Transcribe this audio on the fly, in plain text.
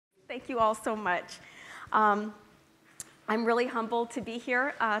Thank you all so much. I'm really humbled to be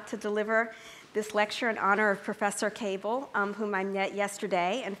here to deliver this lecture in honor of Professor Cable, whom I met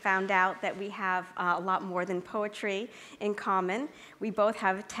yesterday and found out that we have a lot more than poetry in common. We both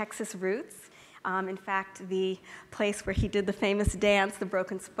have Texas roots. In fact, the place where he did the famous dance, the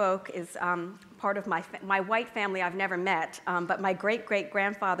Broken Spoke, is part of my white family I've never met, but my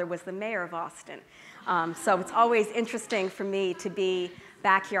great-great-grandfather was the mayor of Austin. So it's always interesting for me to be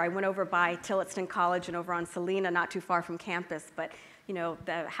back here. I went over by Tillotson College and over on Salina, not too far from campus, but you know,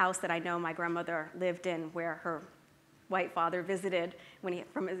 the house that I know my grandmother lived in, where her white father visited when he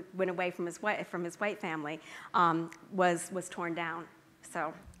went away from his white family, was torn down.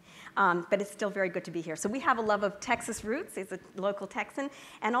 So, but it's still very good to be here. So we have a love of Texas roots. He's a local Texan,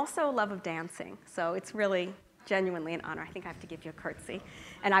 and also a love of dancing. So it's really genuinely an honor. I think I have to give you a curtsy,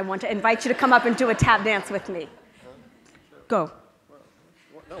 and I want to invite you to come up and do a tap dance with me. Go.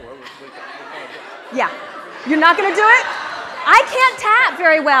 Yeah, you're not going to do it? I can't tap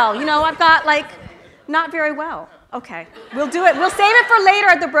very well. You know, I've got, like, not very well. Okay, we'll do it. We'll save it for later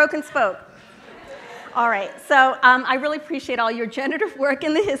at the Broken Spoke. All right, so I really appreciate all your generative work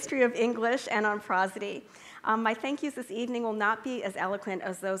in the history of English and on prosody. My thank yous this evening will not be as eloquent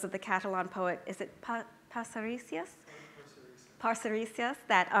as those of the Catalan poet, is it Parcerisius? Parcerisius,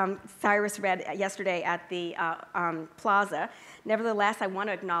 that Cyrus read yesterday at the plaza. Nevertheless, I want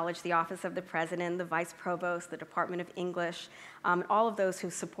to acknowledge the Office of the President, the Vice Provost, the Department of English, all of those who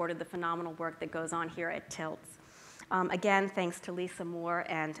supported the phenomenal work that goes on here at TILTS. Again, thanks to Lisa Moore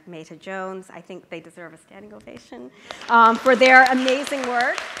and Meta Jones. I think they deserve a standing ovation for their amazing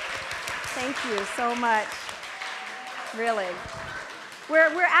work. Thank you so much. Really. We're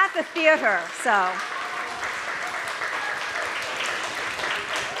at the theater, so.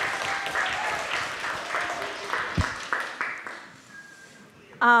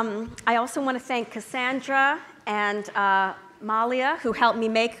 I also want to thank Cassandra and Malia, who helped me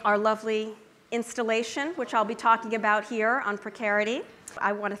make our lovely installation, which I'll be talking about here on Precarity.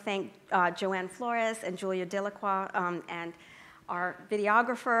 I want to thank Joanne Flores and Julia Delacroix and our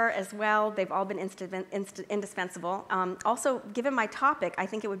videographer as well. They've all been indispensable. Also, given my topic, I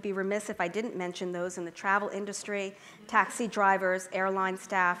think it would be remiss if I didn't mention those in the travel industry, taxi drivers, airline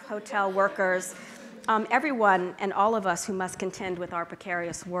staff, hotel workers, everyone and all of us who must contend with our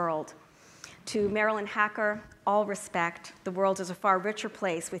precarious world. To Marilyn Hacker, all respect. The world is a far richer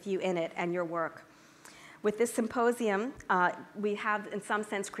place with you in it and your work. With this symposium, we have, in some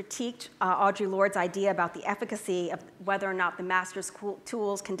sense, critiqued Audre Lorde's idea about the efficacy of whether or not the master's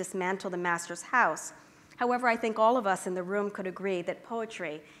tools can dismantle the master's house. However, I think all of us in the room could agree that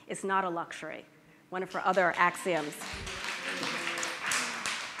poetry is not a luxury, one of her other axioms.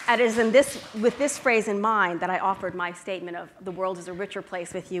 And it is with this phrase in mind that I offered my statement of the world is a richer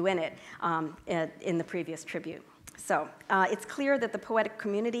place with you in it in the previous tribute. So it's clear that the poetic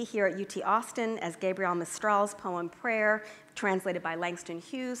community here at UT Austin, as Gabriel Mistral's poem Prayer, translated by Langston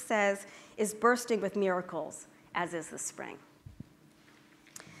Hughes, says, is bursting with miracles, as is the spring.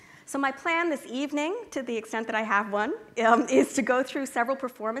 So my plan this evening, to the extent that I have one, is to go through several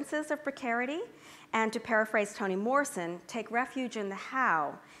performances of Precarity and, to paraphrase Toni Morrison, take refuge in the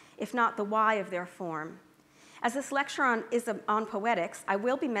how, if not the why of their form. As this lecture is on poetics, I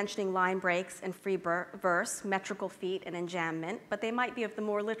will be mentioning line breaks and free verse, metrical feet, and enjambment, but they might be of the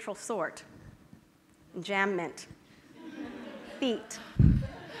more literal sort. Enjambment. Feet.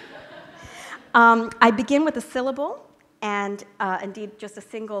 I begin with a syllable and indeed just a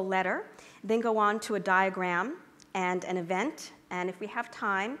single letter, then go on to a diagram and an event, and if we have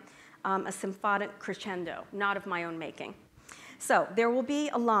time, a symphonic crescendo, not of my own making. So there will be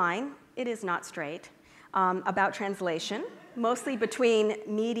a line, it is not straight, about translation, mostly between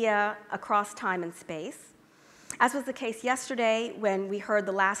media across time and space. As was the case yesterday when we heard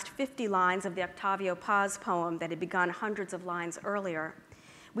the last 50 lines of the Octavio Paz poem that had begun hundreds of lines earlier,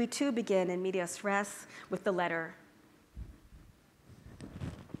 we too begin in medias res with the letter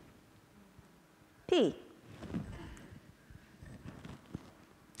P.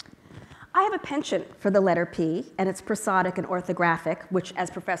 I have a penchant for the letter P and its prosodic and orthographic, which, as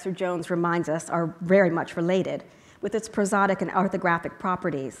Professor Jones reminds us, are very much related, with its prosodic and orthographic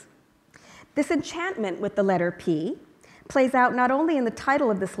properties. This enchantment with the letter P plays out not only in the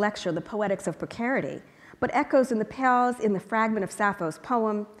title of this lecture, The Poetics of Precarity, but echoes in the pause in the fragment of Sappho's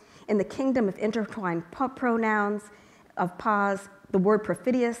poem, in the kingdom of intertwined pronouns of Paz, the word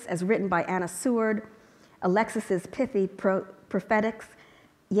perfidious as written by Anna Seward, Alexis's pithy prophetics,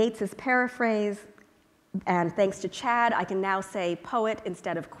 Yeats's paraphrase, and thanks to Chad, I can now say poet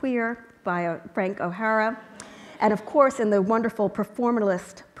instead of queer by Frank O'Hara, and of course in the wonderful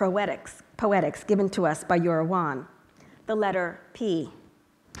performalist Poetics given to us by Yurawan, the letter P.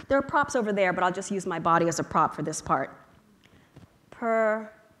 There are props over there, but I'll just use my body as a prop for this part.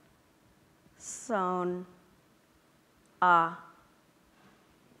 Personification.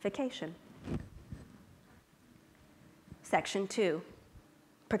 Section 2,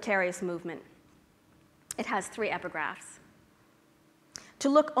 precarious movement. It has 3 epigraphs. To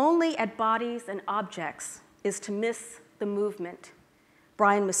look only at bodies and objects is to miss the movement.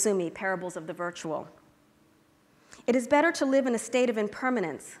 Brian Masumi, Parables of the Virtual. It is better to live in a state of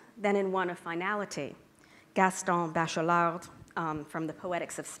impermanence than in one of finality. Gaston Bachelard from the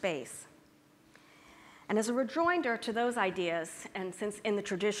Poetics of Space. And as a rejoinder to those ideas, and since in the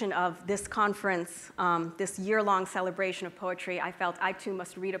tradition of this conference, this year-long celebration of poetry, I felt I too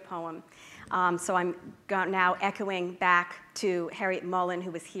must read a poem. So I'm now echoing back to Harriet Mullen,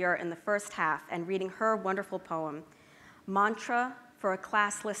 who was here in the first half, and reading her wonderful poem, Mantra for a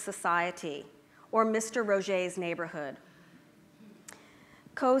Classless Society, or Mr. Roget's Neighborhood.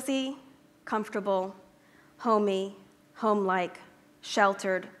 Cozy, comfortable, homey, home-like,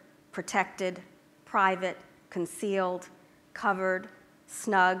 sheltered, protected, private, concealed, covered,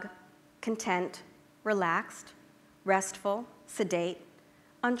 snug, content, relaxed, restful, sedate,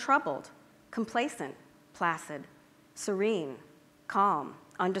 untroubled, complacent, placid, serene, calm,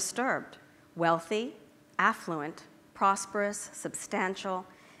 undisturbed, wealthy, affluent, prosperous, substantial,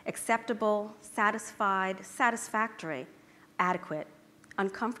 acceptable, satisfied, satisfactory, adequate,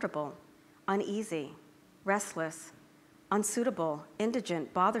 uncomfortable, uneasy, restless, unsuitable,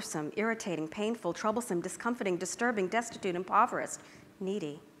 indigent, bothersome, irritating, painful, troublesome, discomforting, disturbing, destitute, impoverished,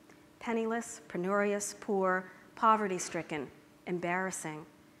 needy, penniless, penurious, poor, poverty-stricken, embarrassing,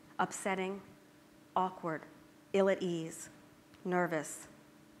 upsetting, awkward, ill at ease, nervous,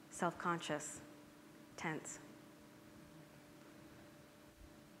 self-conscious, tense.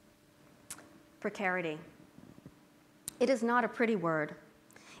 Precarity. It is not a pretty word.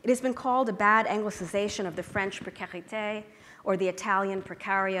 It has been called a bad anglicization of the French précarité or the Italian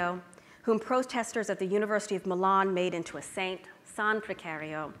precario, whom protesters at the University of Milan made into a saint, San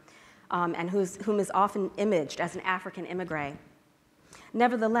Precario, and whom is often imaged as an African immigrant.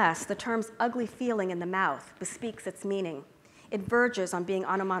 Nevertheless, the term's ugly feeling in the mouth bespeaks its meaning. It verges on being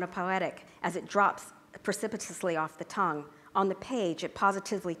onomatopoetic as it drops precipitously off the tongue. On the page, it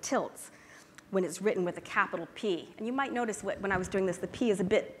positively tilts when it's written with a capital P. And you might notice when I was doing this, the P is a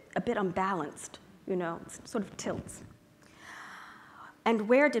bit unbalanced, you know, it sort of tilts. And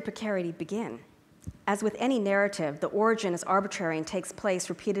where did precarity begin? As with any narrative, the origin is arbitrary and takes place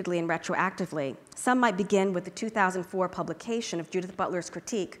repeatedly and retroactively. Some might begin with the 2004 publication of Judith Butler's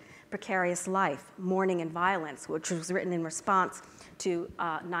critique, Precarious Life, Mourning and Violence, which was written in response to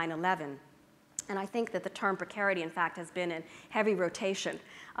 9/11. And I think that the term precarity, in fact, has been in heavy rotation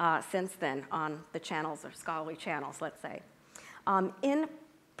since then on the channels, or scholarly channels, let's say. In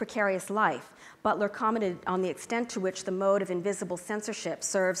Precarious Life, Butler commented on the extent to which the mode of invisible censorship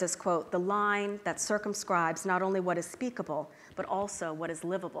serves as, quote, the line that circumscribes not only what is speakable, but also what is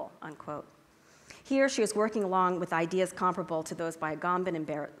livable, unquote. Here, she is working along with ideas comparable to those by Agamben and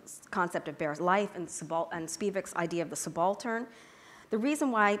Baer's concept of Baer's life and Spivak's idea of the subaltern. The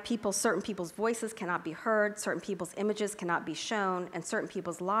reason why certain people's voices cannot be heard, certain people's images cannot be shown, and certain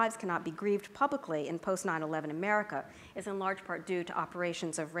people's lives cannot be grieved publicly in post-9/11 America is in large part due to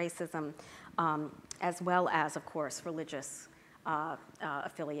operations of racism, as well as, of course, religious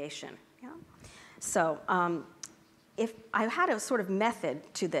affiliation. Yeah? So if I had a sort of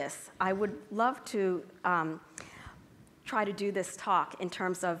method to this, I would love to try to do this talk in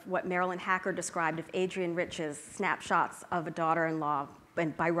terms of what Marilyn Hacker described of Adrienne Rich's snapshots of a daughter-in-law,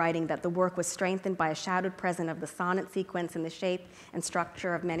 and by writing that the work was strengthened by a shadowed presence of the sonnet sequence in the shape and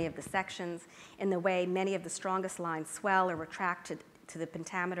structure of many of the sections, in the way many of the strongest lines swell or retract to the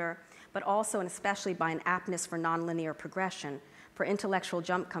pentameter, but also and especially by an aptness for nonlinear progression, for intellectual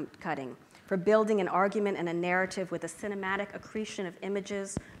jump cutting, for building an argument and a narrative with a cinematic accretion of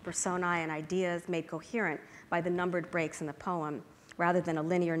images, personae, and ideas made coherent by the numbered breaks in the poem, rather than a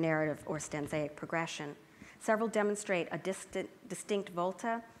linear narrative or stanzaic progression. Several demonstrate a distinct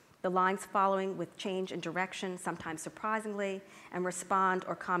volta, the lines following with change in direction, sometimes surprisingly, and respond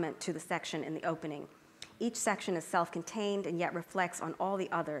or comment to the section in the opening. Each section is self-contained and yet reflects on all the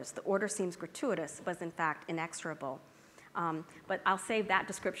others. The order seems gratuitous, but is in fact inexorable. But I'll save that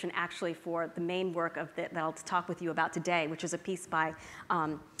description actually for the main work that I'll talk with you about today, which is a piece by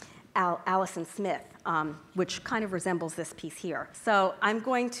Allison Smith, which kind of resembles this piece here. So I'm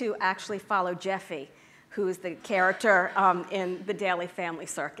going to actually follow Jeffy, who's the character in the Daily Family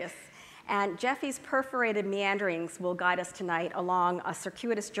Circus. And Jeffy's perforated meanderings will guide us tonight along a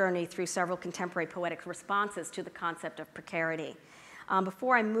circuitous journey through several contemporary poetic responses to the concept of precarity.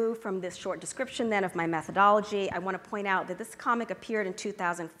 Before I move from this short description then of my methodology, I want to point out that this comic appeared in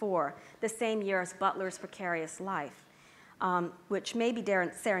 2004, the same year as Butler's Precarious Life, which may be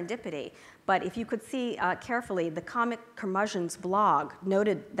serendipity, but if you could see carefully, the Comic Curmudgeon's blog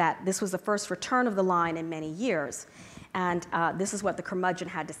noted that this was the first return of the line in many years, and this is what the curmudgeon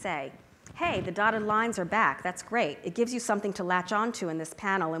had to say. Hey, the dotted lines are back, that's great. It gives you something to latch onto in this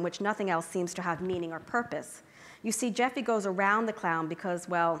panel in which nothing else seems to have meaning or purpose. You see, Jeffy goes around the clown because,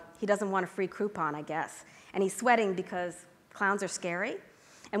 well, he doesn't want a free coupon, I guess. And he's sweating because clowns are scary.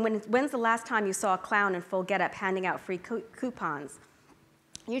 And when's the last time you saw a clown in full getup handing out free coupons?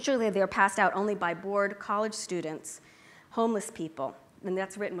 Usually they're passed out only by bored college students, homeless people, and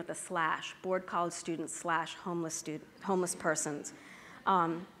that's written with a slash, bored college students / homeless persons.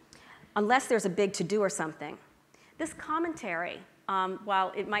 Unless there's a big to-do or something. This commentary,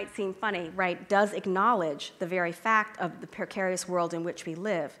 while it might seem funny, right, does acknowledge the very fact of the precarious world in which we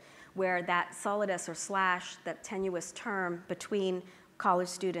live, where that solidus or slash, that tenuous term between college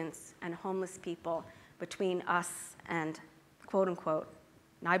students and homeless people, between us and quote unquote,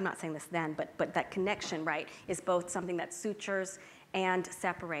 now I'm not saying this then, but that connection, right, is both something that sutures and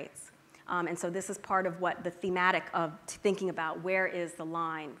separates. And so this is part of what the thematic of thinking about where is the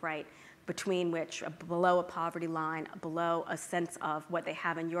line, right, between which, below a poverty line, below a sense of what they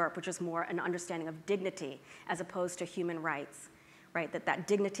have in Europe, which is more an understanding of dignity as opposed to human rights, right, that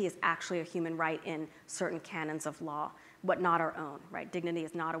dignity is actually a human right in certain canons of law, but not our own, right? Dignity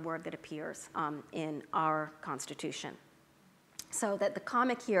is not a word that appears in our Constitution. So that the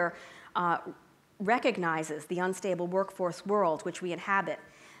comic here recognizes the unstable workforce world which we inhabit.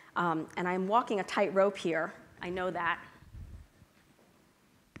 And I'm walking a tightrope here, I know that.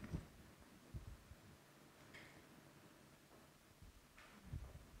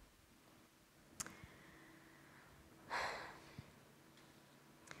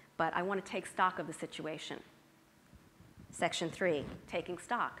 But I want to take stock of the situation. Section 3, taking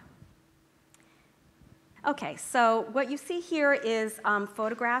stock. Okay, so what you see here is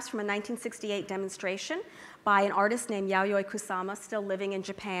photographs from a 1968 demonstration by an artist named Yayoi Kusama, still living in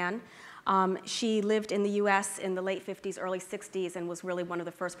Japan. She lived in the US in the late 50s, early 60s, and was really one of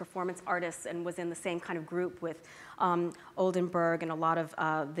the first performance artists and was in the same kind of group with Oldenburg and a lot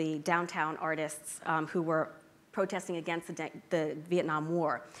of the downtown artists who were protesting against the Vietnam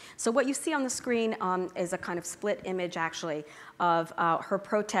War. So what you see on the screen is a kind of split image, actually, of her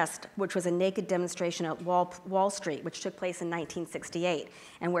protest, which was a naked demonstration at Wall Street, which took place in 1968,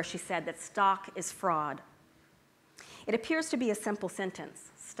 and where she said that stock is fraud. It appears to be a simple sentence.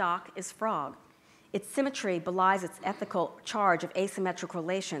 Stock is fraud. Its symmetry belies its ethical charge of asymmetric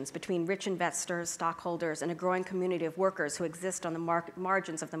relations between rich investors, stockholders, and a growing community of workers who exist on the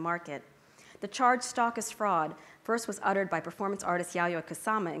margins of the market. The charge stock is fraud first was uttered by performance artist Yayoi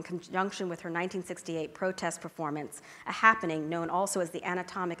Kusama in conjunction with her 1968 protest performance, a happening known also as the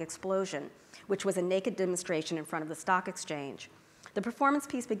Anatomic Explosion, which was a naked demonstration in front of the stock exchange. The performance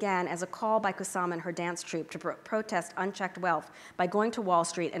piece began as a call by Kusama and her dance troupe to protest unchecked wealth by going to Wall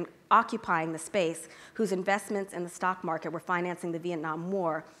Street and occupying the space whose investments in the stock market were financing the Vietnam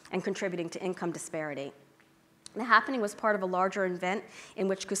War and contributing to income disparity. The happening was part of a larger event in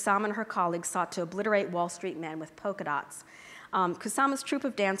which Kusama and her colleagues sought to obliterate Wall Street men with polka dots. Kusama's troupe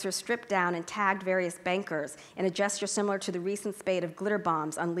of dancers stripped down and tagged various bankers in a gesture similar to the recent spate of glitter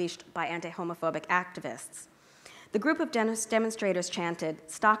bombs unleashed by anti-homophobic activists. The group of demonstrators chanted,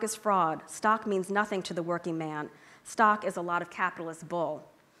 "Stock is fraud. Stock means nothing to the working man. Stock is a lot of capitalist bull.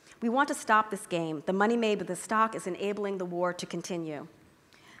 We want to stop this game. The money made with the stock is enabling the war to continue."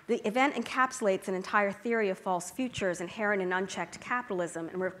 The event encapsulates an entire theory of false futures inherent in unchecked capitalism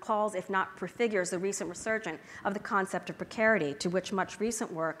and recalls, if not prefigures, the recent resurgence of the concept of precarity, to which much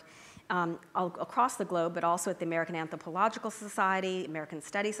recent work across the globe, but also at the American Anthropological Society, American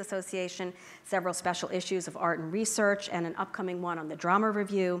Studies Association, several special issues of Art and Research, and an upcoming one on the Drama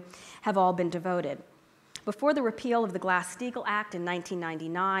Review, have all been devoted. Before the repeal of the Glass-Steagall Act in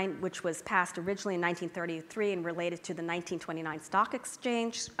 1999, which was passed originally in 1933 and related to the 1929 stock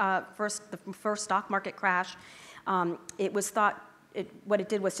exchange, the first stock market crash, it was thought, what it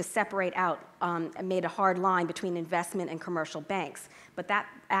did was to separate out and made a hard line between investment and commercial banks. But that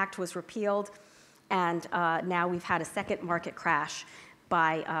act was repealed, and now we've had a second market crash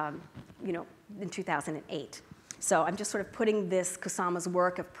by, in 2008. So I'm just sort of putting this Kusama's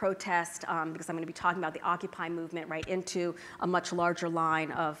work of protest, because I'm going to be talking about the Occupy movement, right, into a much larger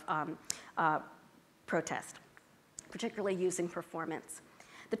line of protest, particularly using performance.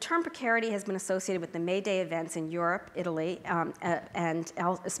 The term precarity has been associated with the May Day events in Europe, Italy, and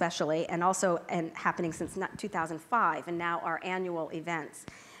especially, and also happening since 2005, and now our annual events.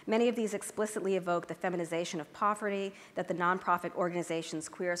 Many of these explicitly evoke the feminization of poverty that the nonprofit organizations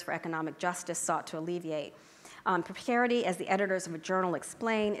Queers for Economic Justice sought to alleviate. Precarity, as the editors of a journal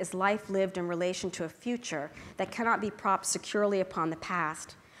explain, is life lived in relation to a future that cannot be propped securely upon the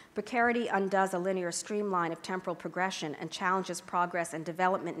past. Precarity undoes a linear streamline of temporal progression and challenges progress and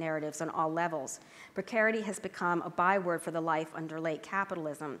development narratives on all levels. Precarity has become a byword for the life under late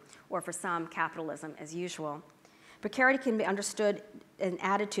capitalism, or for some, capitalism as usual. Precarity can be understood and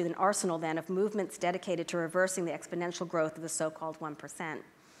added to an arsenal, then, of movements dedicated to reversing the exponential growth of the so-called 1%.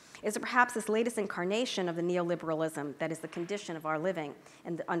 Is it perhaps this latest incarnation of the neoliberalism that is the condition of our living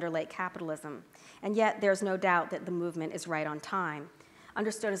under late capitalism? And yet, there's no doubt that the movement is right on time.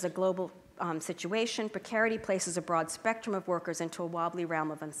 Understood as a global situation, precarity places a broad spectrum of workers into a wobbly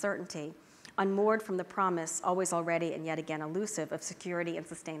realm of uncertainty, unmoored from the promise, always already and yet again elusive, of security and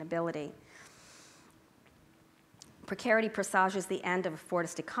sustainability. Precarity presages the end of a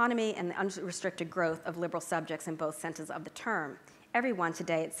Fordist economy and the unrestricted growth of liberal subjects in both senses of the term. Everyone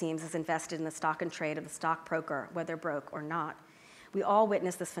today, it seems, is invested in the stock and trade of the stockbroker, whether broke or not. We all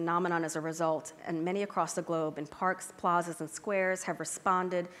witness this phenomenon as a result, and many across the globe in parks, plazas, and squares have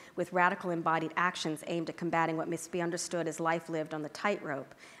responded with radical embodied actions aimed at combating what must be understood as life lived on the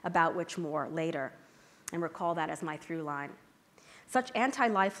tightrope, about which more later. And recall that as my through line. Such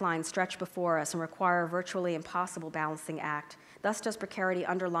anti-lifelines stretch before us and require a virtually impossible balancing act. Thus does precarity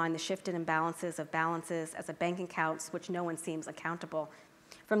underline the shifted imbalances of balances as a bank accounts which no one seems accountable.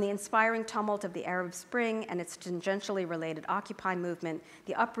 From the inspiring tumult of the Arab Spring and its tangentially related Occupy movement,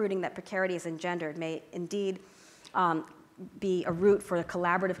 the uprooting that precarity has engendered may indeed be a root for the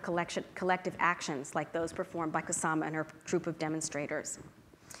collaborative collective actions like those performed by Kusama and her troop of demonstrators.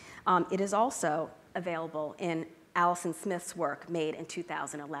 It is also available in Alison Smith's work made in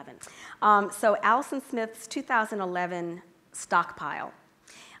 2011. So Alison Smith's 2011 Stockpile.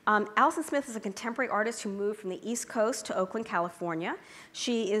 Alison Smith is a contemporary artist who moved from the East Coast to Oakland, California.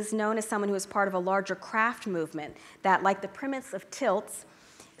 She is known as someone who is part of a larger craft movement that, like the primates of TILTS,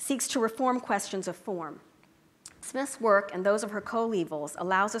 seeks to reform questions of form. Smith's work and those of her co-levels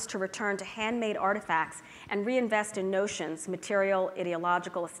allows us to return to handmade artifacts and reinvest in notions, material,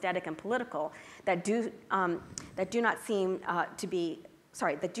 ideological, aesthetic, and political, that do not see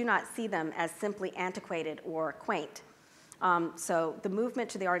them as simply antiquated or quaint. So the movement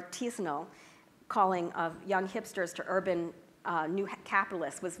to the artisanal, calling of young hipsters to urban new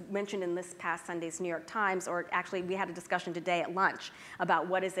capitalists, was mentioned in this past Sunday's New York Times, or actually we had a discussion today at lunch about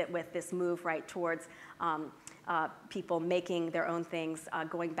what is it with this move right towards people making their own things,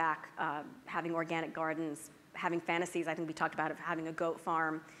 going back, having organic gardens, having fantasies. I think we talked about it, having a goat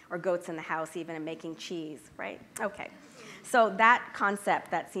farm or goats in the house even, and making cheese, right? Okay. So that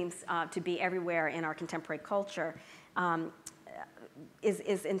concept that seems to be everywhere in our contemporary culture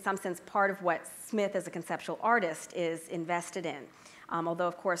is in some sense part of what Smith as a conceptual artist is invested in. Although,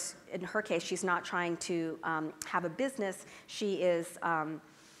 of course, in her case, she's not trying to have a business. She is a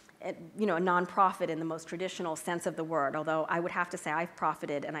nonprofit in the most traditional sense of the word, although I would have to say I've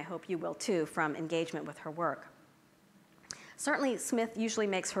profited, and I hope you will too, from engagement with her work. Certainly, Smith usually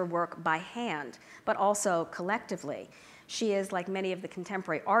makes her work by hand, but also collectively. She is, like many of the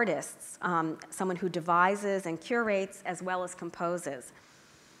contemporary artists, someone who devises and curates as well as composes.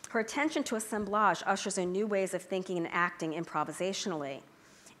 Her attention to assemblage ushers in new ways of thinking and acting improvisationally.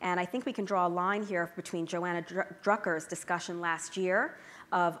 And I think we can draw a line here between Joanna Drucker's discussion last year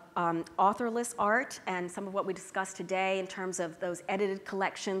of authorless art and some of what we discussed today in terms of those edited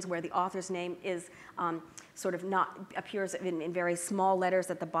collections where the author's name is sort of not appears in very small letters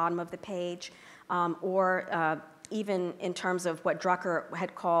at the bottom of the page, or even in terms of what Drucker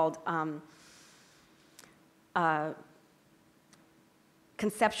had called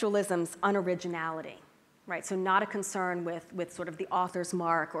conceptualism's unoriginality, right? So not a concern with sort of the author's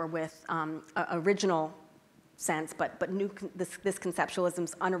mark or with original sense, but this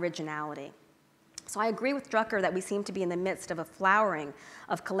conceptualism's unoriginality. So I agree with Drucker that we seem to be in the midst of a flowering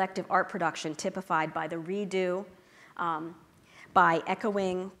of collective art production typified by the redo, by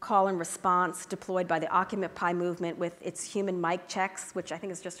echoing, call and response deployed by the Occupy movement with its human mic checks, which I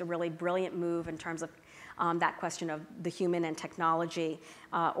think is just a really brilliant move in terms of that question of the human and technology,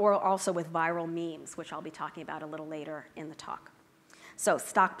 or also with viral memes, which I'll be talking about a little later in the talk. So,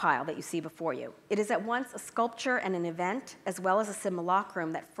 Stockpile that you see before you. It is at once a sculpture and an event, as well as a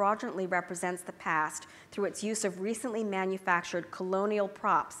simulacrum that fraudulently represents the past through its use of recently manufactured colonial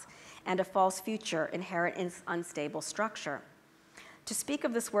props and a false future inherent in its unstable structure. To speak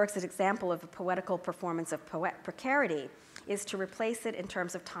of this work as an example of a poetical performance of precarity is to replace it in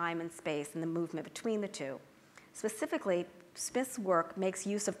terms of time and space and the movement between the two. Specifically, Smith's work makes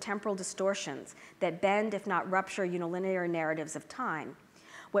use of temporal distortions that bend, if not rupture, unilinear narratives of time,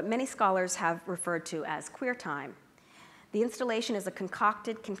 what many scholars have referred to as queer time. The installation is a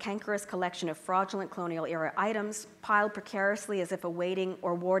concocted, cantankerous collection of fraudulent colonial-era items piled precariously as if awaiting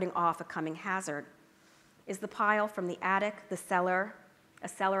or warding off a coming hazard. Is the pile from the attic, the cellar, a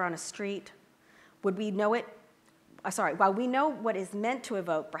cellar on a street? Would we know it? While we know what is meant to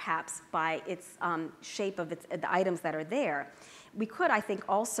evoke, perhaps, by its shape of the items that are there, we could, I think,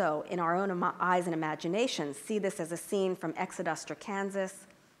 also, in our own eyes and imaginations, see this as a scene from Exodus, Kansas,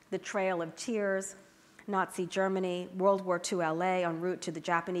 the Trail of Tears, Nazi Germany, World War II LA en route to the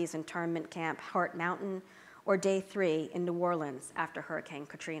Japanese internment camp Hart Mountain, or Day 3 in New Orleans after Hurricane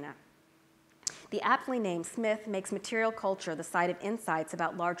Katrina. The aptly named Smith makes material culture the site of insights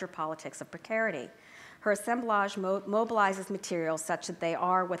about larger politics of precarity. Her assemblage mobilizes materials such that they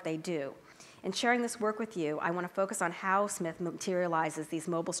are what they do. In sharing this work with you, I want to focus on how Smith materializes these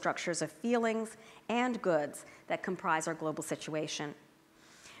mobile structures of feelings and goods that comprise our global situation.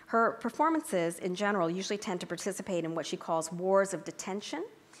 Her performances, in general, usually tend to participate in what she calls wars of detention.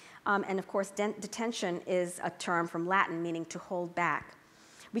 And of course, detention is a term from Latin meaning to hold back.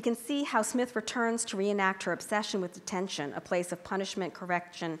 We can see how Smith returns to reenact her obsession with detention, a place of punishment,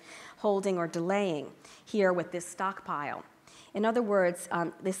 correction, holding, or delaying, here with this stockpile. In other words,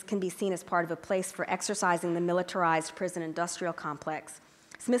 this can be seen as part of a place for exercising the militarized prison industrial complex.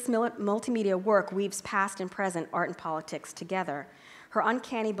 Smith's multimedia work weaves past and present art and politics together. Her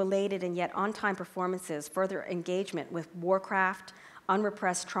uncanny, belated, and yet on-time performances further engagement with warcraft,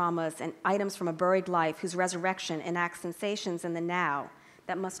 unrepressed traumas, and items from a buried life whose resurrection enacts sensations in the now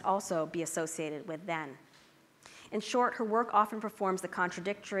that must also be associated with then. In short, her work often performs the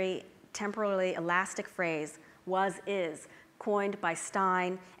contradictory, temporally elastic phrase, was-is, coined by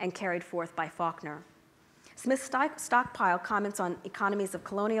Stein and carried forth by Faulkner. Smith's stockpile comments on economies of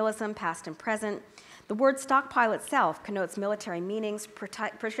colonialism, past and present. The word stockpile itself connotes military meanings,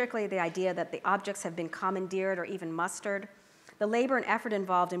 particularly the idea that the objects have been commandeered or even mustered. The labor and effort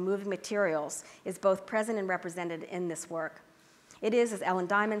involved in moving materials is both present and represented in this work. It is, as Ellen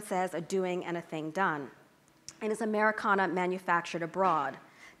Diamond says, a doing and a thing done. It is Americana manufactured abroad,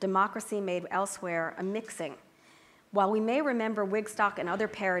 democracy made elsewhere, a mixing. While we may remember Wigstock and other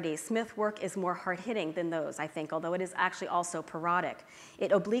parodies, Smith's work is more hard-hitting than those, I think, although it is actually also parodic.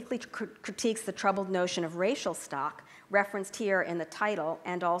 It obliquely critiques the troubled notion of racial stock, referenced here in the title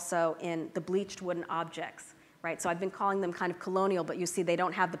and also in the bleached wooden objects, right? So I've been calling them kind of colonial, but you see they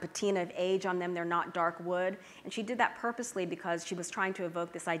don't have the patina of age on them. They're not dark wood. And she did that purposely because she was trying to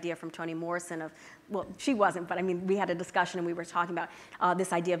evoke this idea from Toni Morrison of, well, she wasn't, but I mean, we had a discussion and we were talking about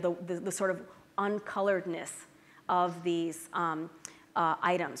this idea of the sort of uncoloredness of these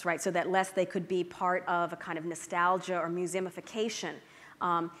items, right? So that lest they could be part of a kind of nostalgia or museumification,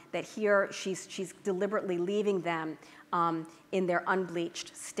 that here she's deliberately leaving them in their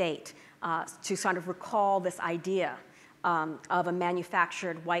unbleached state to sort of recall this idea of a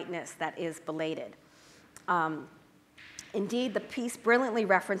manufactured whiteness that is belated. Indeed, the piece brilliantly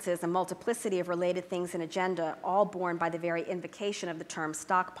references a multiplicity of related things and agenda, all born by the very invocation of the term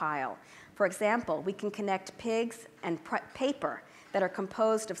stockpile. For example, we can connect pigs and paper that are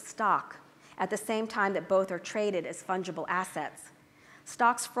composed of stock at the same time that both are traded as fungible assets.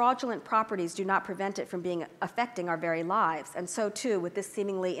 Stock's fraudulent properties do not prevent it from affecting our very lives, and so too with this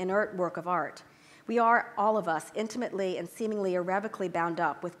seemingly inert work of art. We are, all of us, intimately and seemingly irrevocably bound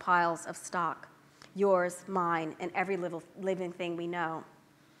up with piles of stock, yours, mine, and every living thing we know.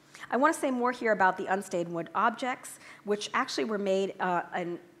 I want to say more here about the unstained wood objects, which actually were made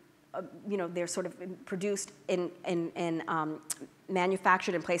they're sort of produced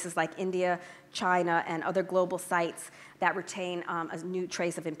manufactured in places like India, China, and other global sites that retain a new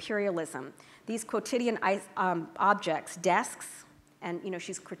trace of imperialism. These quotidian objects, desks, and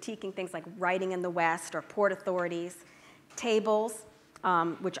she's critiquing things like writing in the West or port authorities, tables,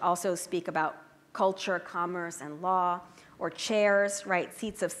 which also speak about culture, commerce, and law, or chairs, right,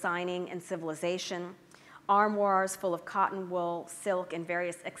 seats of signing and civilization, armoires full of cotton wool, silk, and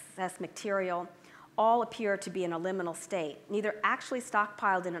various excess material, all appear to be in a liminal state, neither actually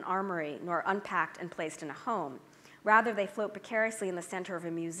stockpiled in an armory nor unpacked and placed in a home. Rather, they float precariously in the center of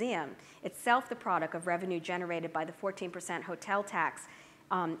a museum, itself the product of revenue generated by the 14% hotel tax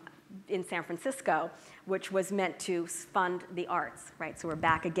in San Francisco, which was meant to fund the arts, right? So we're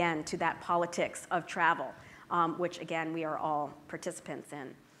back again to that politics of travel, which again we are all participants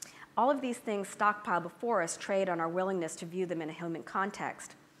in. All of these things stockpiled before us trade on our willingness to view them in a human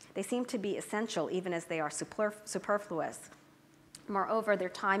context. They seem to be essential even as they are superfluous. Moreover, their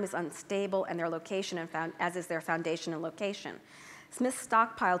time is unstable and their location, as is their foundation and location. Smith's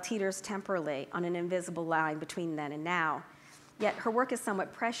stockpile teeters temporally on an invisible line between then and now. Yet her work is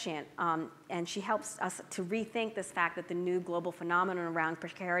somewhat prescient, and she helps us to rethink this fact that the new global phenomenon around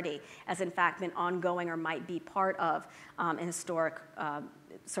precarity has in fact been ongoing or might be part of an historic,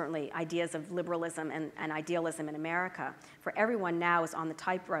 certainly, ideas of liberalism and idealism in America. For everyone now is on the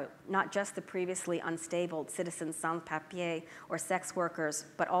tightrope, not just the previously unstable citizens sans-papiers or sex workers,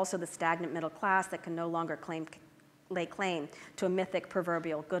 but also the stagnant middle class that can no longer lay claim to a mythic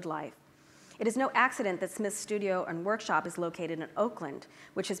proverbial good life. It is no accident that Smith's studio and workshop is located in Oakland,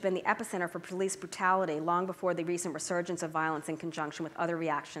 which has been the epicenter for police brutality long before the recent resurgence of violence in conjunction with other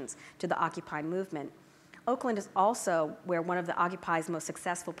reactions to the Occupy movement. Oakland is also where one of the Occupy's most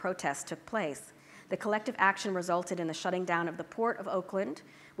successful protests took place. The collective action resulted in the shutting down of the port of Oakland,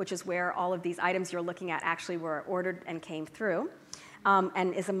 which is where all of these items you're looking at actually were ordered and came through,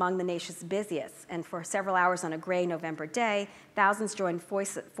 and is among the nation's busiest. And for several hours on a gray November day, thousands of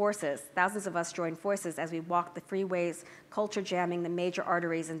us joined forces as we walked the freeways, culture jamming the major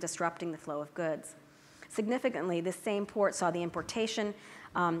arteries and disrupting the flow of goods. Significantly, this same port saw the importation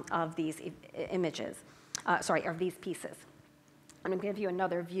of these of these pieces. I'm going to give you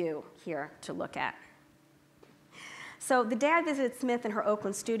another view here to look at. So the day I visited Smith in her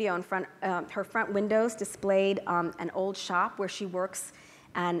Oakland studio, her front windows displayed an old shop where she works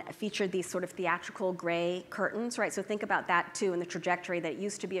and featured these sort of theatrical gray curtains, right? So think about that too in the trajectory that it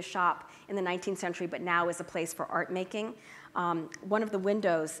used to be a shop in the 19th century, but now is a place for art making. One of the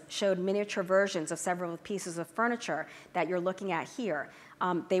windows showed miniature versions of several pieces of furniture that you're looking at here.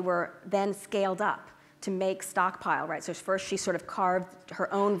 They were then scaled up to make stockpile, right? So first she sort of carved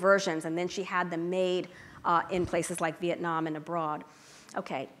her own versions, and then she had them made in places like Vietnam and abroad.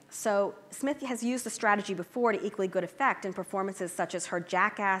 Okay, so Smith has used the strategy before to equally good effect in performances such as her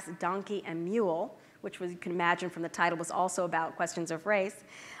Jackass, Donkey, and Mule, which was, you can imagine from the title, was also about questions of race,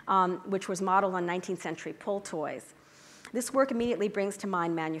 which was modeled on 19th century pull toys. This work immediately brings to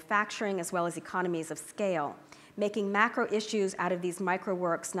mind manufacturing as well as economies of scale. Making macro issues out of these micro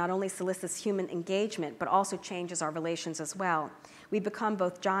works not only solicits human engagement, but also changes our relations as well. We become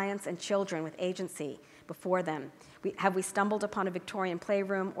both giants and children with agency before them. Have we stumbled upon a Victorian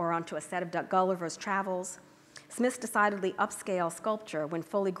playroom or onto a set of Gulliver's Travels? Smith's decidedly upscale sculpture, when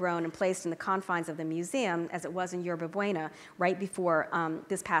fully grown and placed in the confines of the museum, as it was in Yerba Buena, right before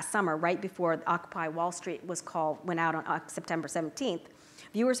this past summer, right before Occupy Wall Street went out on September 17th,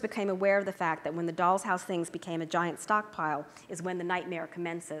 viewers became aware of the fact that when the doll's house things became a giant stockpile is when the nightmare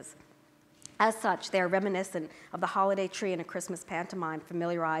commences. As such, they are reminiscent of the holiday tree in a Christmas pantomime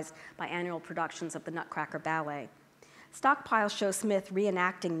familiarized by annual productions of the Nutcracker Ballet. Stockpile shows Smith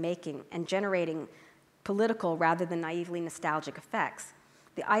reenacting making and generating political rather than naively nostalgic effects.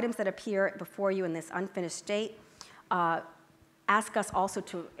 The items that appear before you in this unfinished state ask us also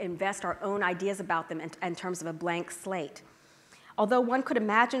to invest our own ideas about them in terms of a blank slate. Although one could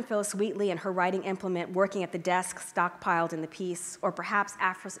imagine Phyllis Wheatley and her writing implement working at the desk stockpiled in the piece, or perhaps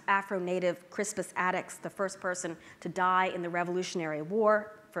Afro-native Crispus Attucks, the first person to die in the Revolutionary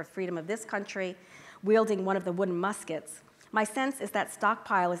War for freedom of this country, wielding one of the wooden muskets, my sense is that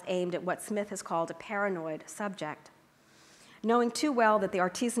stockpile is aimed at what Smith has called a paranoid subject. Knowing too well that the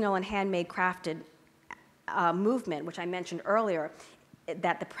artisanal and handmade crafted movement, which I mentioned earlier,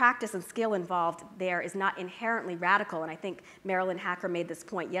 that the practice and skill involved there is not inherently radical, and I think Marilyn Hacker made this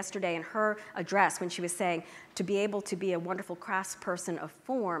point yesterday in her address when she was saying to be able to be a wonderful craftsperson of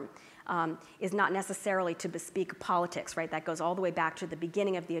form is not necessarily to bespeak politics, right? That goes all the way back to the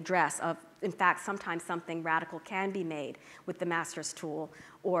beginning of the address of, in fact, sometimes something radical can be made with the master's tool,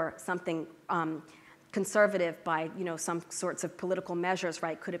 or something conservative by, some sorts of political measures,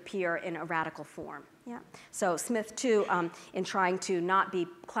 right, could appear in a radical form. Yeah. So Smith, too, in trying to not be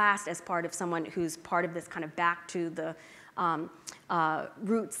classed as part of someone who's part of this kind of back to the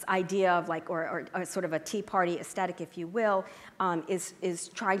roots idea of or sort of a Tea Party aesthetic, if you will,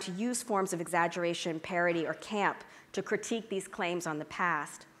 is trying to use forms of exaggeration, parody, or camp to critique these claims on the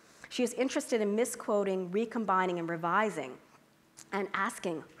past. She is interested in misquoting, recombining, and revising, and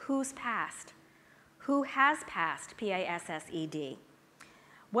asking, who's past? Who has passed, P-A-S-S-E-D?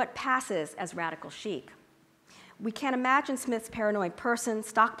 What passes as radical chic? We can't imagine Smith's paranoid person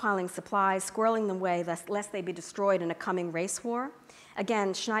stockpiling supplies, squirreling them away lest they be destroyed in a coming race war.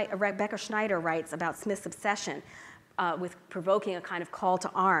 Again, Rebecca Schneider writes about Smith's obsession with provoking a kind of call to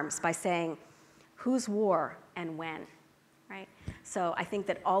arms by saying, whose war and when, right? So I think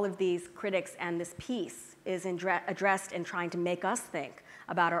that all of these critics and this piece is addressed in trying to make us think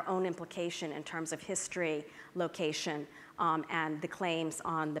about our own implication in terms of history, location, and the claims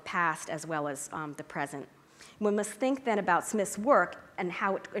on the past as well as the present. We must think then about Smith's work and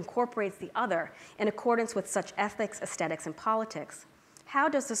how it incorporates the other in accordance with such ethics, aesthetics, and politics. How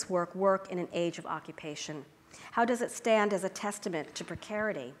does this work in an age of occupation? How does it stand as a testament to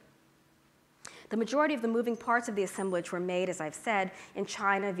precarity? The majority of the moving parts of the assemblage were made, as I've said, in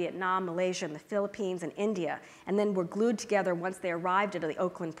China, Vietnam, Malaysia, and the Philippines, and India, and then were glued together once they arrived at the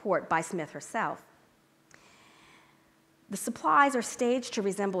Oakland port by Smith herself. The supplies are staged to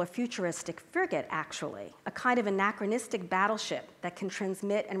resemble a futuristic frigate, actually, a kind of anachronistic battleship that can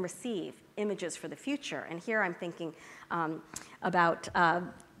transmit and receive images for the future. And here I'm thinking about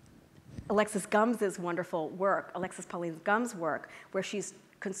Alexis Gumbs' wonderful work, Alexis Pauline Gumbs' work, where she's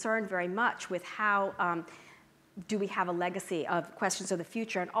concerned very much with how do we have a legacy of questions of the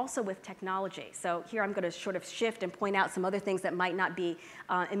future, and also with technology. So here I'm going to sort of shift and point out some other things that might not be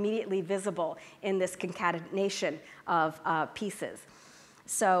immediately visible in this concatenation of pieces.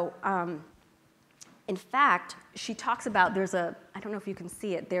 So in fact, she talks about, there's a, I don't know if you can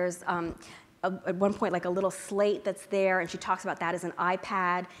see it, there's at one point like a little slate that's there, and she talks about that as an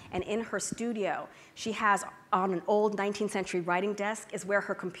iPad, and in her studio, she has on an old 19th century writing desk is where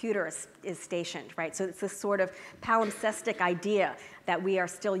her computer is stationed, right? So it's this sort of palimpsestic idea that we are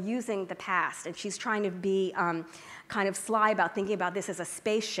still using the past, and she's trying to be kind of sly about thinking about this as a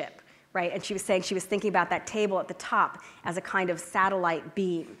spaceship, right? And she was saying she was thinking about that table at the top as a kind of satellite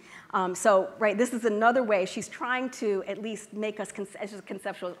beam. So, right, this is another way she's trying to at least make us, as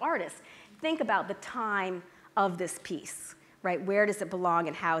conceptual artists, think about the time of this piece, right? Where does it belong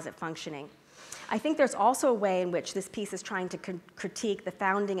and how is it functioning? I think there's also a way in which this piece is trying to critique the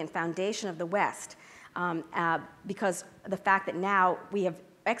founding and foundation of the West, because the fact that now we have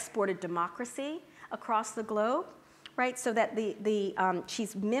exported democracy across the globe, right? So that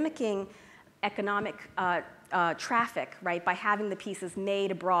she's mimicking economic traffic, right, by having the pieces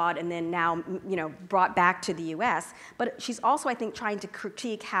made abroad and then now, brought back to the U.S. But she's also, I think, trying to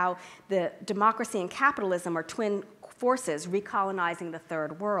critique how the democracy and capitalism are twin forces recolonizing the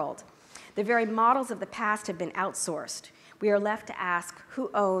third world. The very models of the past have been outsourced. We are left to ask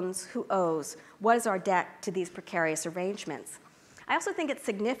who owns, who owes, what is our debt to these precarious arrangements? I also think it's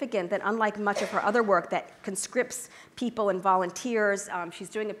significant that unlike much of her other work that conscripts people and volunteers, she's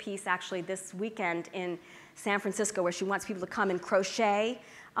doing a piece actually this weekend in San Francisco where she wants people to come and crochet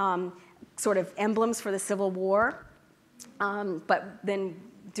sort of emblems for the Civil War, but then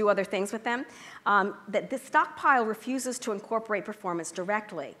do other things with them, that this stockpile refuses to incorporate performance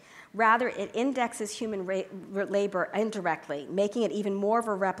directly. Rather, it indexes human labor indirectly, making it even more of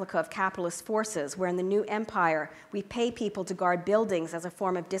a replica of capitalist forces, where in the new empire, we pay people to guard buildings as a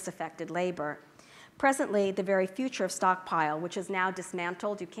form of disaffected labor. Presently, the very future of stockpile, which is now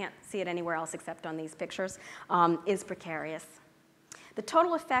dismantled, you can't see it anywhere else except on these pictures, is precarious. The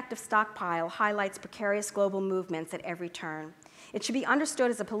total effect of stockpile highlights precarious global movements at every turn. It should be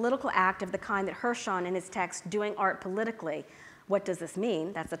understood as a political act of the kind that Hirshon, in his text, Doing Art Politically, What Does This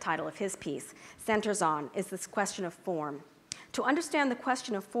Mean? That's the title of his piece, centers on, is this question of form. To understand the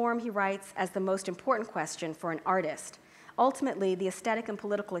question of form, he writes, as the most important question for an artist. Ultimately, the aesthetic and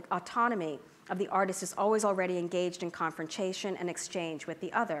political autonomy of the artist is always already engaged in confrontation and exchange with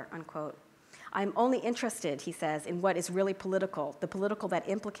the other, unquote. I'm only interested, he says, in what is really political, the political that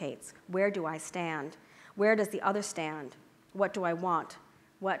implicates, where do I stand? Where does the other stand? What do I want?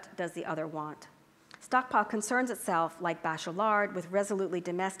 What does the other want? Stockpile concerns itself, like Bachelard, with resolutely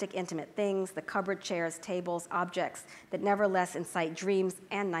domestic, intimate things, the cupboard, chairs, tables, objects that nevertheless incite dreams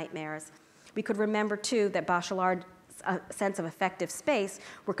and nightmares. We could remember, too, that Bachelard's sense of effective space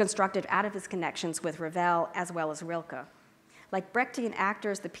were constructed out of his connections with Ravel as well as Rilke. Like Brechtian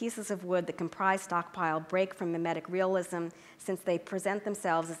actors, the pieces of wood that comprise Stockpile break from mimetic realism, since they present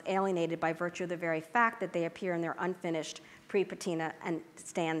themselves as alienated by virtue of the very fact that they appear in their unfinished, pre-patina and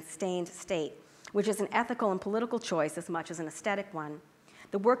stained state, which is an ethical and political choice as much as an aesthetic one.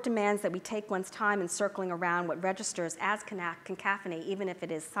 The work demands that we take one's time in circling around what registers as cacophony, even if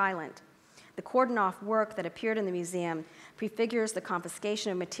it is silent. The cordon-off work that appeared in the museum prefigures the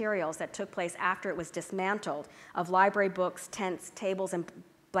confiscation of materials that took place after it was dismantled, of library books, tents, tables, and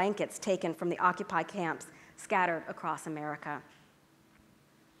blankets taken from the occupied camps scattered across America.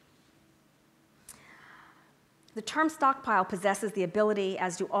 The term stockpile possesses the ability,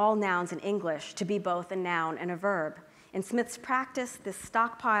 as do all nouns in English, to be both a noun and a verb. In Smith's practice, this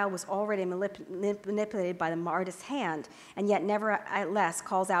stockpile was already manipulated by the artist's hand, and yet nevertheless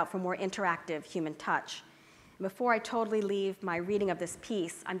calls out for more interactive human touch. Before I totally leave my reading of this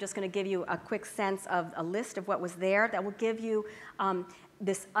piece, I'm just going to give you a quick sense of a list of what was there that will give you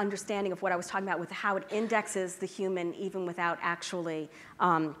this understanding of what I was talking about with how it indexes the human even without actually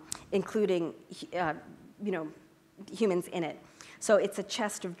including humans in it. So it's a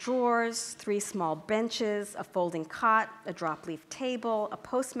chest of drawers, 3 small benches, a folding cot, a drop-leaf table, a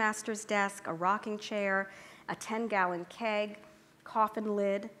postmaster's desk, a rocking chair, a 10-gallon keg, coffin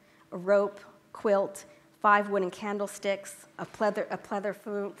lid, a rope, quilt, 5 wooden candlesticks, a feather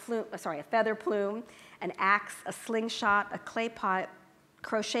plume, an axe, a slingshot, a clay pot,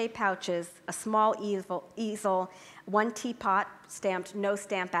 crochet pouches, a small easel, 1 teapot stamped No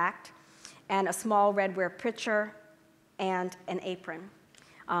Stamp Act, and a small redware pitcher, and an apron,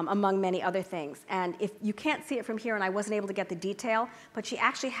 among many other things. And if you can't see it from here, and I wasn't able to get the detail, but she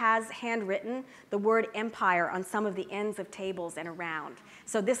actually has handwritten the word empire on some of the ends of tables and around.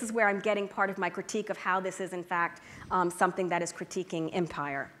 So this is where I'm getting part of my critique of how this is, in fact, something that is critiquing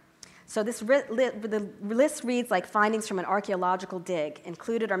empire. So the list reads like findings from an archaeological dig.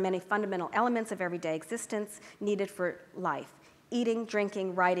 Included are many fundamental elements of everyday existence needed for life: eating,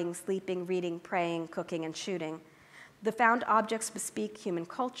 drinking, writing, sleeping, reading, praying, cooking, and shooting. The found objects bespeak human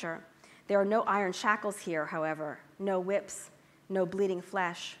culture. There are no iron shackles here, however, no whips, no bleeding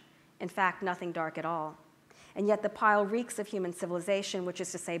flesh, in fact, nothing dark at all. And yet the pile reeks of human civilization, which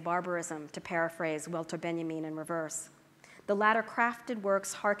is to say barbarism, to paraphrase Walter Benjamin in reverse. The latter crafted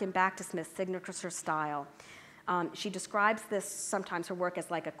works harken back to Smith's signature style. She describes this, sometimes her work, as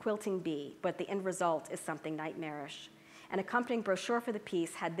like a quilting bee, but the end result is something nightmarish. An accompanying brochure for the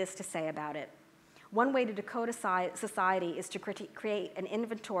piece had this to say about it: one way to decode society is to create an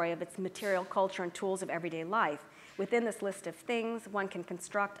inventory of its material culture and tools of everyday life. Within this list of things, one can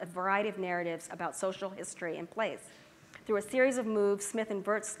construct a variety of narratives about social history and place. Through a series of moves, Smith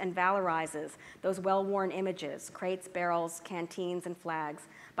inverts and valorizes those well-worn images, crates, barrels, canteens, and flags,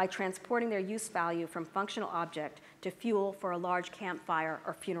 by transporting their use value from functional object to fuel for a large campfire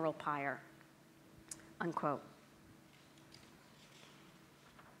or funeral pyre, unquote.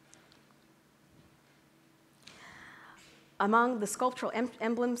 Among the sculptural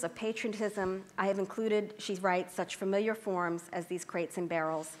emblems of patriotism, I have included, she writes, such familiar forms as these crates and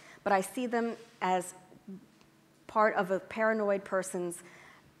barrels, but I see them as part of a paranoid person's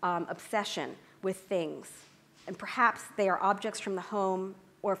obsession with things. And perhaps they are objects from the home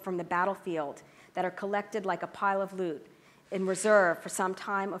or from the battlefield that are collected like a pile of loot in reserve for some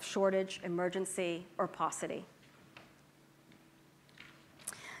time of shortage, emergency, or paucity.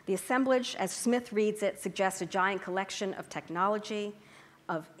 The assemblage, as Smith reads it, suggests a giant collection of technology,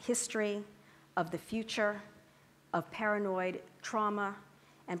 of history, of the future, of paranoid trauma,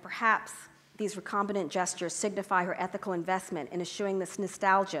 and perhaps these recombinant gestures signify her ethical investment in eschewing this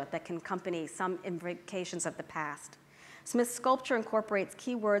nostalgia that can accompany some invocations of the past. Smith's sculpture incorporates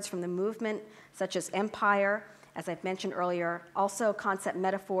key words from the movement, such as empire, as I've mentioned earlier, also concept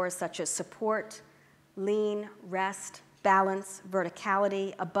metaphors such as support, lean, rest, balance,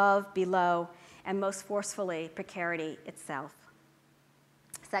 verticality, above, below, and most forcefully, precarity itself.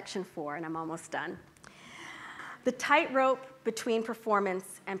 Section 4, and I'm almost done. The tightrope between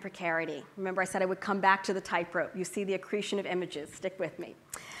performance and precarity. Remember I said I would come back to the tightrope. You see the accretion of images. Stick with me.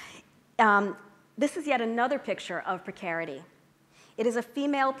 This is yet another picture of precarity. It is a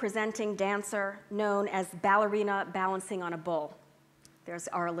female presenting dancer known as ballerina balancing on a bull. There's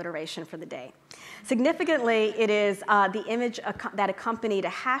our alliteration for the day. Significantly, it is the image that accompanied a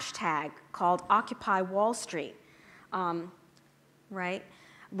hashtag called Occupy Wall Street, right?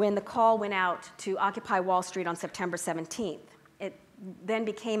 When the call went out to Occupy Wall Street on September 17th. It then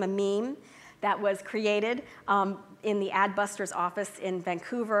became a meme that was created in the Adbusters office in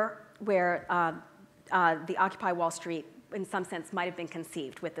Vancouver, where the Occupy Wall Street, in some sense, might have been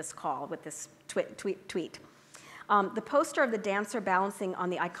conceived with this call, with this tweet. The poster of the dancer balancing on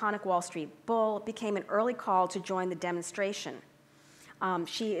the iconic Wall Street bull became an early call to join the demonstration.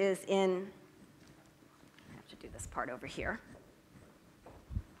 She is in, I have to do this part over here.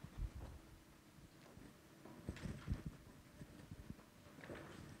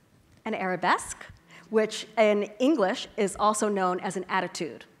 An arabesque, which in English is also known as an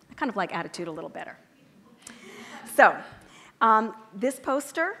attitude. I kind of like attitude a little better. So this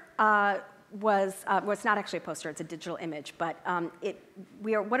poster was, well, it's not actually a poster, it's a digital image, but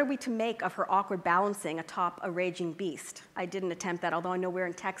what are we to make of her awkward balancing atop a raging beast? I didn't attempt that, although I know we're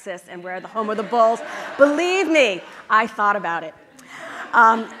in Texas and we're the home of the bulls. Believe me, I thought about it.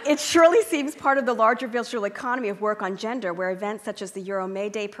 It surely seems part of the larger visual economy of work on gender, where events such as the Euro May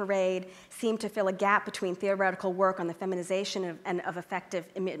Day parade seem to fill a gap between theoretical work on the feminization of effective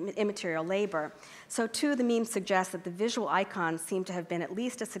immaterial labor. So too, the meme suggests that the visual icons seem to have been at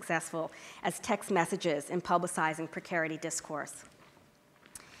least as successful as text messages in publicizing precarity discourse.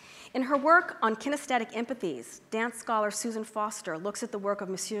 In her work on kinesthetic empathies, dance scholar Susan Foster looks at the work of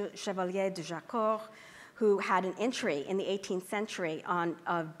Monsieur Chevalier de Jacquard, who had an entry in the 18th century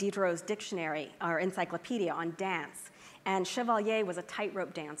of Diderot's dictionary or encyclopedia on dance. And Chevalier was a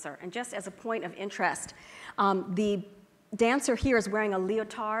tightrope dancer. And just as a point of interest, the dancer here is wearing a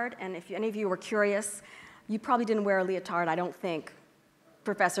leotard. And if any of you were curious, you probably didn't wear a leotard, I don't think,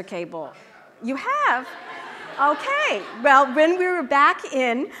 Professor Cable. You have? Okay. Well, when we were back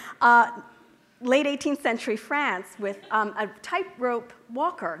in late 18th century France with a tightrope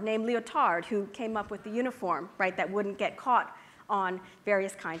walker named Leotard who came up with the uniform, right, that wouldn't get caught on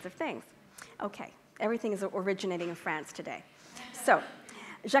various kinds of things. Okay, everything is originating in France today. So,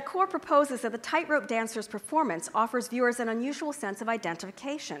 Jacquard proposes that the tightrope dancer's performance offers viewers an unusual sense of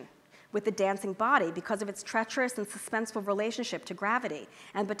identification with the dancing body because of its treacherous and suspenseful relationship to gravity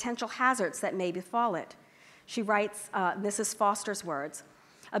and potential hazards that may befall it. She writes, this is Foster's words,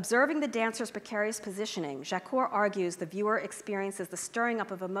 observing the dancer's precarious positioning, Jacquard argues the viewer experiences the stirring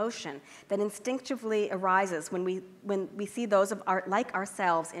up of emotion that instinctively arises when we see those like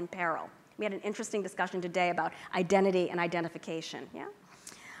ourselves in peril. We had an interesting discussion today about identity and identification.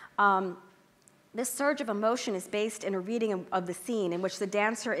 Yeah? This surge of emotion is based in a reading of the scene in which the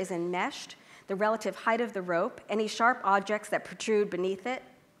dancer is enmeshed, the relative height of the rope, any sharp objects that protrude beneath it,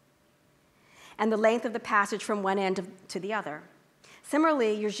 and the length of the passage from one end to the other.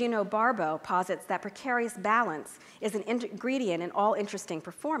 Similarly, Eugenio Barbo posits that precarious balance is an ingredient in all interesting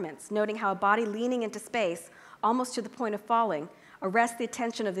performance, noting how a body leaning into space, almost to the point of falling, arrests the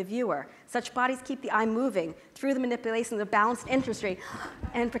attention of the viewer. Such bodies keep the eye moving through the manipulations of balanced industry,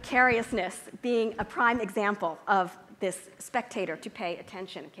 and precariousness being a prime example of this spectator to pay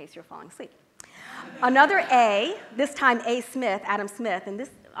attention in case you're falling asleep. Another A, this time A. Smith, Adam Smith, and this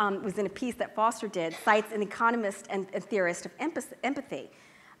was in a piece that Foster did, cites an economist and theorist of empathy,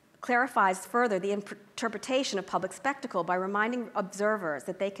 clarifies further the interpretation of public spectacle by reminding observers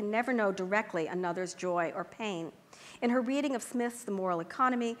that they can never know directly another's joy or pain. In her reading of Smith's The Moral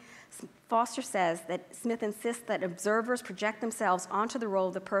Economy, Foster says that Smith insists that observers project themselves onto the role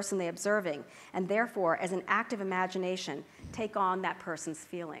of the person they're observing, and therefore, as an active imagination, take on that person's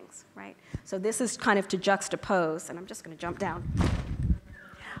feelings, right? So this is kind of to juxtapose, and I'm just going to jump down.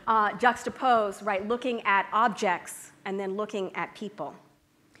 Juxtapose, right, looking at objects and then looking at people.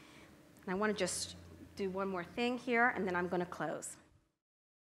 And I want to just do one more thing here, and then I'm going to close.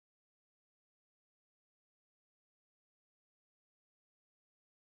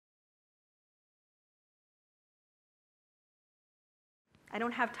 I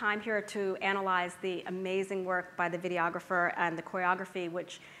don't have time here to analyze the amazing work by the videographer and the choreography,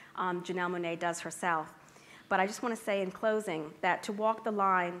 which Janelle Monáe does herself. But I just want to say in closing that to walk the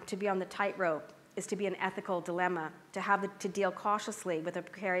line, to be on the tightrope, is to be an ethical dilemma, to deal cautiously with a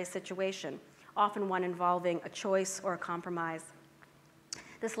precarious situation, often one involving a choice or a compromise.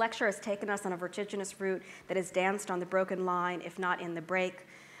 This lecture has taken us on a vertiginous route that is danced on the broken line, if not in the break,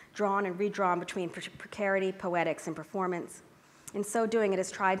 drawn and redrawn between precarity, poetics, and performance. In so doing, it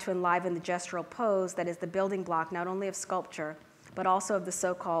has tried to enliven the gestural pose that is the building block not only of sculpture, but also of the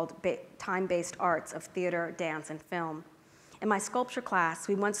so-called time-based arts of theater, dance, and film. In my sculpture class,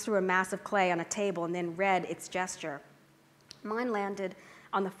 we once threw a mass of clay on a table and then read its gesture. Mine landed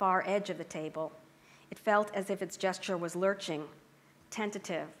on the far edge of the table. It felt as if its gesture was lurching,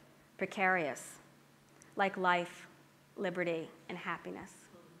 tentative, precarious, like life, liberty, and happiness.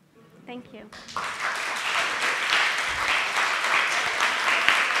 Thank you.